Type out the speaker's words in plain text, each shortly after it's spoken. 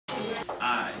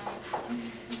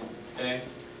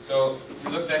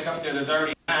because there's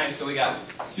already I, so we got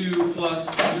 2 plus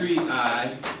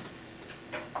 3i.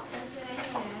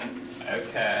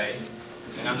 Okay.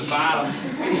 And on the bottom,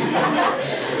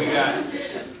 we got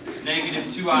negative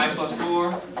 2i plus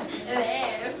 4.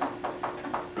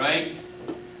 Right?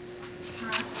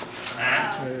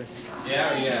 Yeah or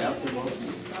yeah? Yeah.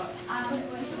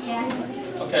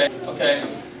 Okay.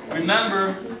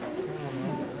 Remember,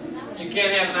 you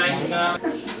can't have 9 now.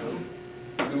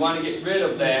 We want to get rid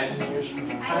of that.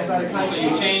 So you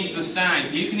change the sign.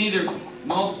 So you can either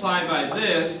multiply by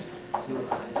this.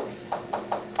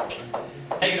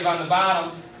 Negative on the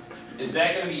bottom. Is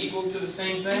that going to be equal to the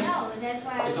same thing? No, that's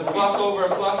why. Is a plus over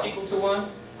a plus equal to 1?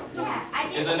 Yeah, I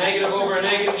did. Is a negative over a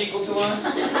negative equal to 1? I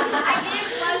did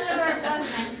plus over a plus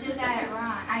and I still got it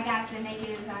wrong. I got the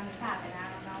negatives on the top and I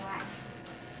don't know why.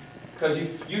 Because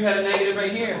you had a negative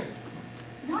right here.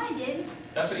 No, I didn't.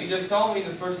 That's what you just told me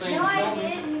the first thing No, you I told me.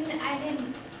 didn't. I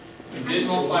didn't. You did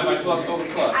multiply by plus over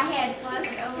plus. I had plus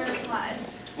over plus.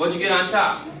 What'd you get on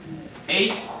top?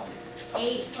 8?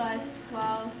 8 plus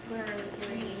 12 square root of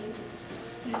 3.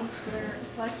 2 square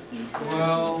plus 2 square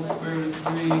 12 square root of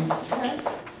 3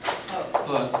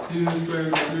 plus 2 square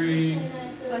root of 3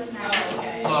 plus 9.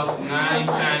 plus 9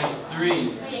 times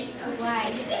 3.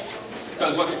 Why?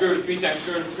 Because what's square root of 3 times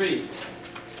square root of 3?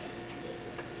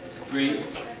 3.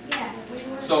 Yeah.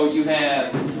 So you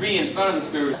have 3 in front of the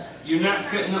square root. You're not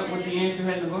cutting up what the answer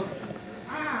had in the book?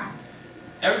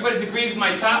 Everybody agrees with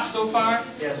my top so far?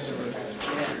 Yes, sir.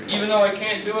 Even though I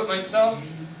can't do it myself?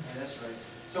 Yeah, that's right.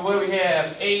 So what do we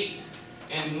have? 8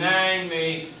 and 9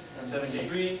 make 17.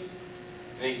 3.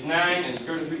 Makes 9, and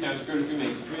square root of 3 times square root of 3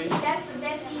 makes 3. That's the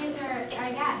answer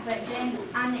I got, but then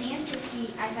on the answer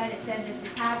sheet, I thought it said that the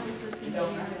top was supposed to be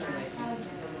negative.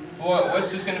 What's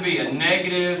this going to be? A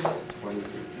negative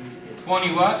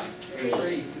 20 what?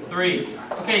 3. 3.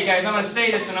 Okay, guys, I'm going to say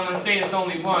this, and I'm going to say this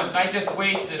only once. I just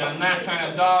wasted, I'm not trying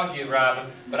to dog you, Robin,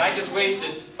 but I just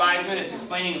wasted 5 minutes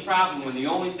explaining the problem when the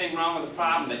only thing wrong with the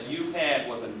problem that you had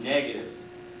was a negative.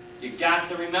 You got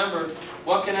to remember,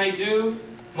 what can I do?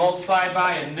 Multiply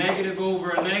by a negative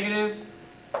over a negative,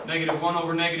 negative 1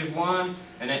 over negative 1,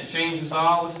 and it changes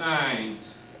all the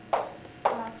signs.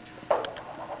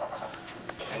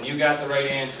 And you got the right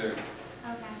answer.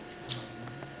 Okay.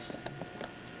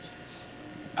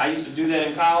 I used to do that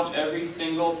in college every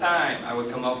single time. I would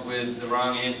come up with the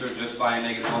wrong answer just by a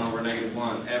negative 1 over negative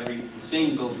 1. Every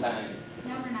single time.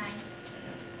 Number 9.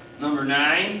 Number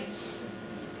 9.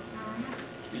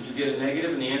 Did you get a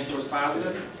negative and the answer was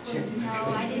positive? No,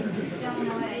 I just don't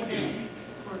know what I did.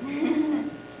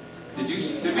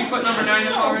 Did we put number 9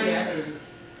 up already?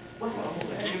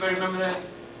 Anybody remember that?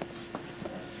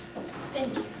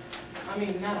 Thank you. I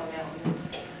mean, not on that one.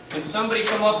 Did somebody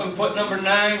come up and put number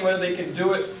 9, whether they can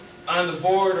do it on the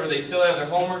board or they still have their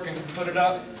homework and can put it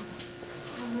up?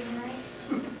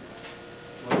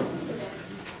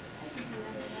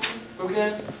 Who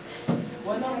can?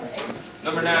 What number? 8?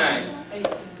 Number 9. 8.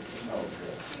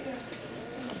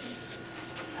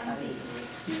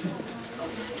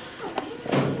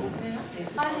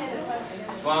 I had a question.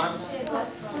 Swan?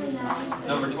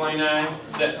 Number 29,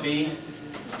 set B.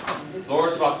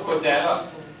 Laura's about to put that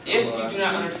up. If you do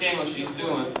not understand what she's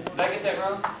doing, did I get that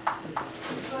wrong?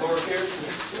 Laura Pierce?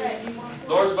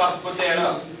 Laura's about to put that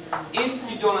up.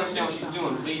 If you don't understand what she's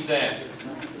doing, please ask.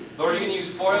 Laura, you're going to use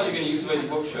foil or you're going to use the way the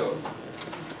book showed?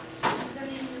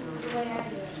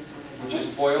 Which is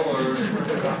foil or...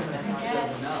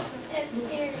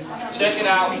 Check it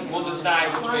out. We'll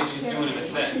decide which way she's doing it in a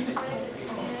sec.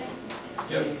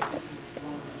 Yep.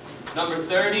 Number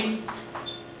 30.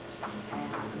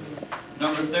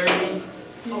 Number 30.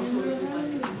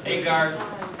 Agar.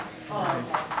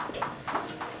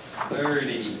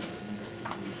 30.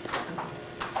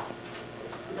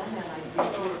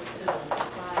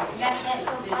 That's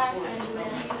so far.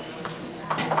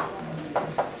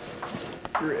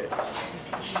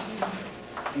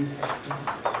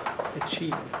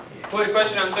 What a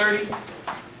question on 30?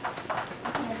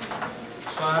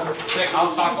 Check.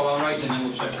 I'll talk while I'm writing, and then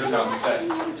we'll check hers out in a sec.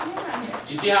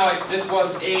 You see how this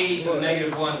was A to the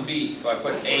negative 1B, so I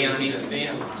put A underneath the B.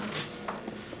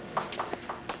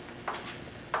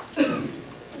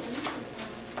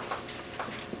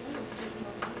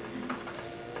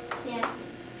 Yes.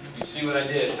 You see what I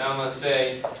did? Now I'm going to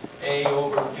say A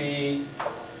over B,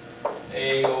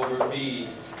 A over B.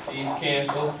 These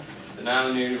cancel. The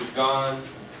denominator's gone.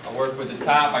 I'll work with the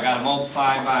top. I got to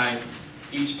multiply by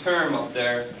each term up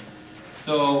there.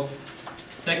 So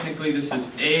technically this is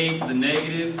A to the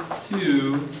negative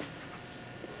 2,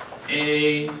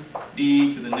 A,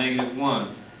 B to the negative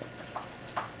 1,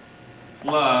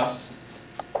 plus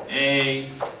A,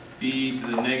 b to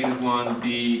the negative 1,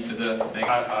 b to the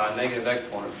negative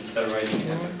exponent instead of writing it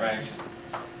as a fraction.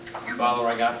 Follow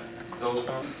where I got those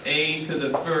from? A to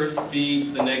the first, b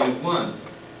to the negative 1.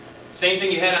 Same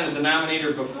thing you had on the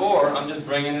denominator before, I'm just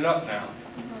bringing it up now.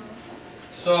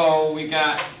 So we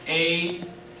got a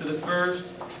to the first,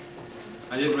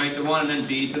 I didn't write the 1, and then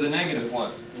b to the negative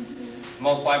 1.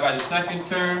 Multiply by the second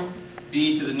term,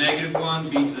 b to the negative 1,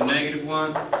 b to the negative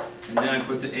 1, and then I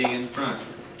put the a in front.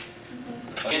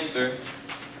 Answer.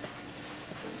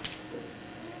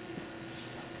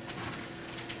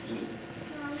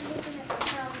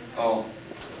 Oh.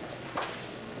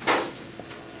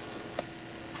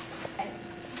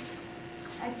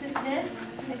 I took this,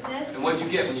 like this. And what'd you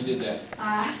get when you did that?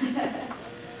 Let's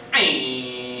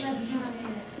draw it.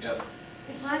 Yep.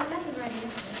 Well, I've got the right answer.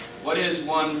 What is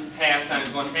 1/2 times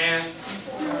 1/2?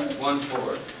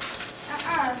 1/4.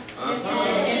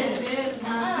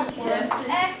 Because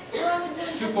x.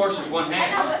 2/4 is 1/2.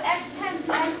 I know, but x times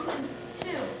x is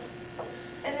 2.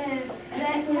 And then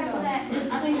that times that is.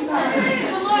 I think you got it.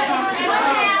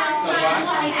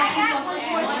 I got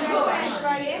 1/4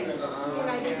 right answer.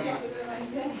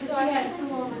 So I got 2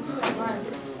 over 2 at 1.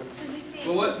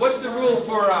 Well, what's the rule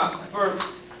for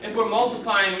if we're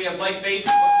multiplying, we have like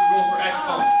bases, what's the rule for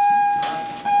exponents?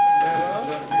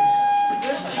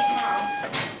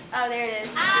 Oh, there it is.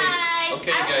 Hi.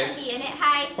 Okay, I guys. want to be in it.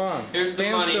 Hi. Here's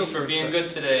the money for being good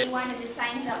today. We wanted the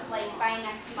signs up like by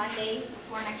next Monday,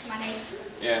 before next Monday.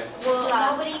 Yeah. Well,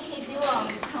 nobody could do them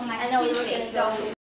until next Tuesday, so